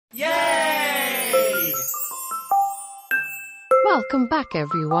Welcome back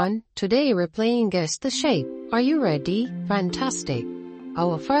everyone. Today we're playing Guess the Shape. Are you ready? Fantastic.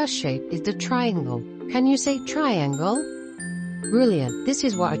 Our first shape is the triangle. Can you say triangle? Brilliant. This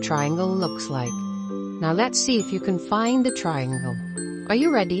is what a triangle looks like. Now let's see if you can find the triangle. Are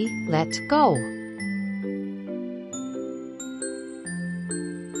you ready? Let's go.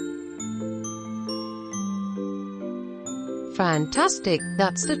 Fantastic.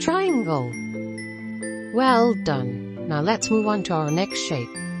 That's the triangle. Well done. Now let's move on to our next shape.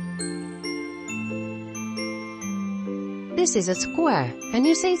 This is a square. Can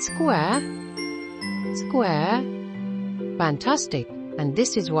you say square? Square. Fantastic. And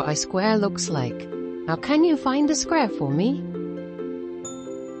this is what a square looks like. Now can you find the square for me?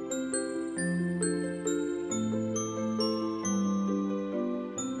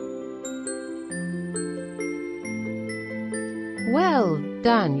 Well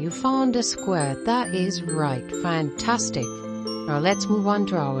done, you found a square. That is right. Fantastic. Now let's move on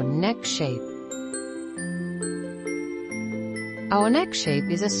to our next shape. Our next shape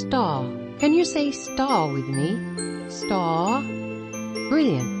is a star. Can you say star with me? Star.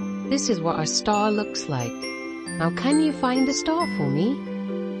 Brilliant. This is what a star looks like. Now can you find the star for me?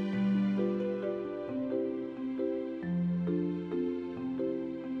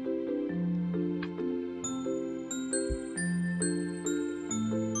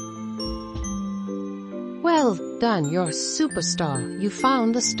 Well done, you're a superstar. You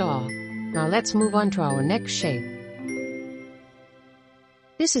found the star. Now let's move on to our next shape.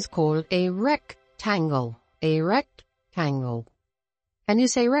 This is called a rectangle. A rectangle. Can you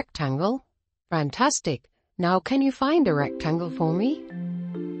say rectangle? Fantastic. Now can you find a rectangle for me?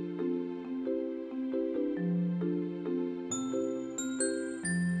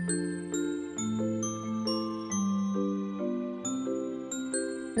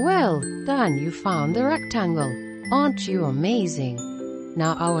 Well done, you found the rectangle. Aren't you amazing?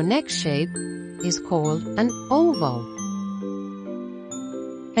 Now our next shape is called an oval.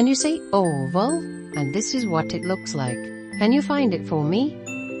 Can you say oval? And this is what it looks like. Can you find it for me?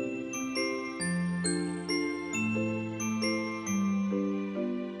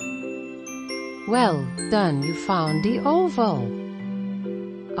 Well done, you found the oval.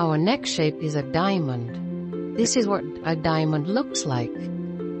 Our next shape is a diamond. This is what a diamond looks like.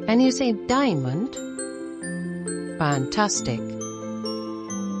 Can you say diamond? Fantastic.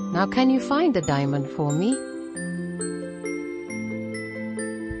 Now can you find the diamond for me?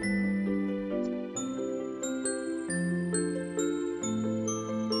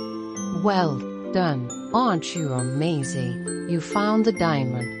 Well done. Aren't you amazing? You found the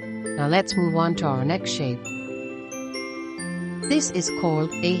diamond. Now let's move on to our next shape. This is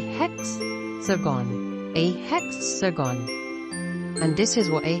called a hexagon. A hexagon. And this is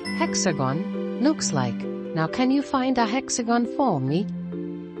what a hexagon looks like. Now can you find a hexagon for me?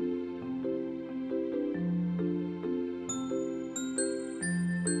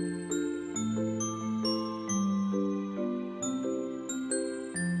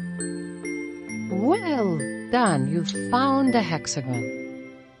 Well done, you've found a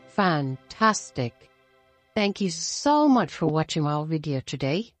hexagon. Fantastic. Thank you so much for watching our video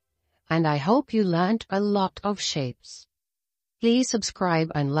today, and I hope you learned a lot of shapes. Please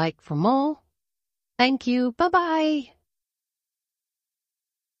subscribe and like for more. Thank you. Bye-bye.